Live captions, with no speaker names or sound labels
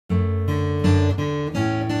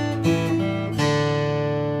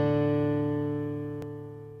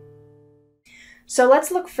So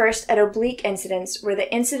let's look first at oblique incidence, where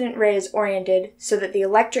the incident ray is oriented so that the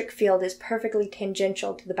electric field is perfectly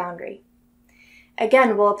tangential to the boundary.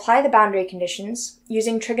 Again, we'll apply the boundary conditions,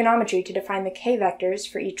 using trigonometry to define the k-vectors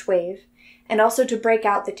for each wave, and also to break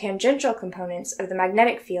out the tangential components of the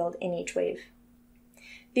magnetic field in each wave.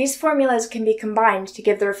 These formulas can be combined to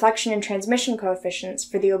give the reflection and transmission coefficients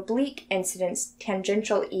for the oblique incidence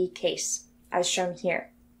tangential E case, as shown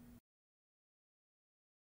here.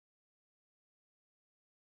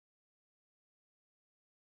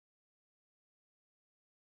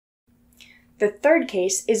 The third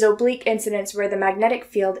case is oblique incidence, where the magnetic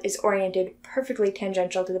field is oriented perfectly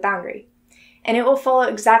tangential to the boundary, and it will follow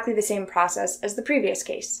exactly the same process as the previous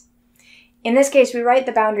case. In this case, we write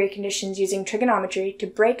the boundary conditions using trigonometry to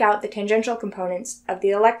break out the tangential components of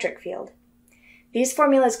the electric field. These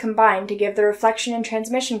formulas combine to give the reflection and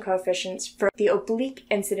transmission coefficients for the oblique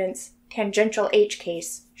incidence tangential H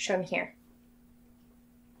case, shown here.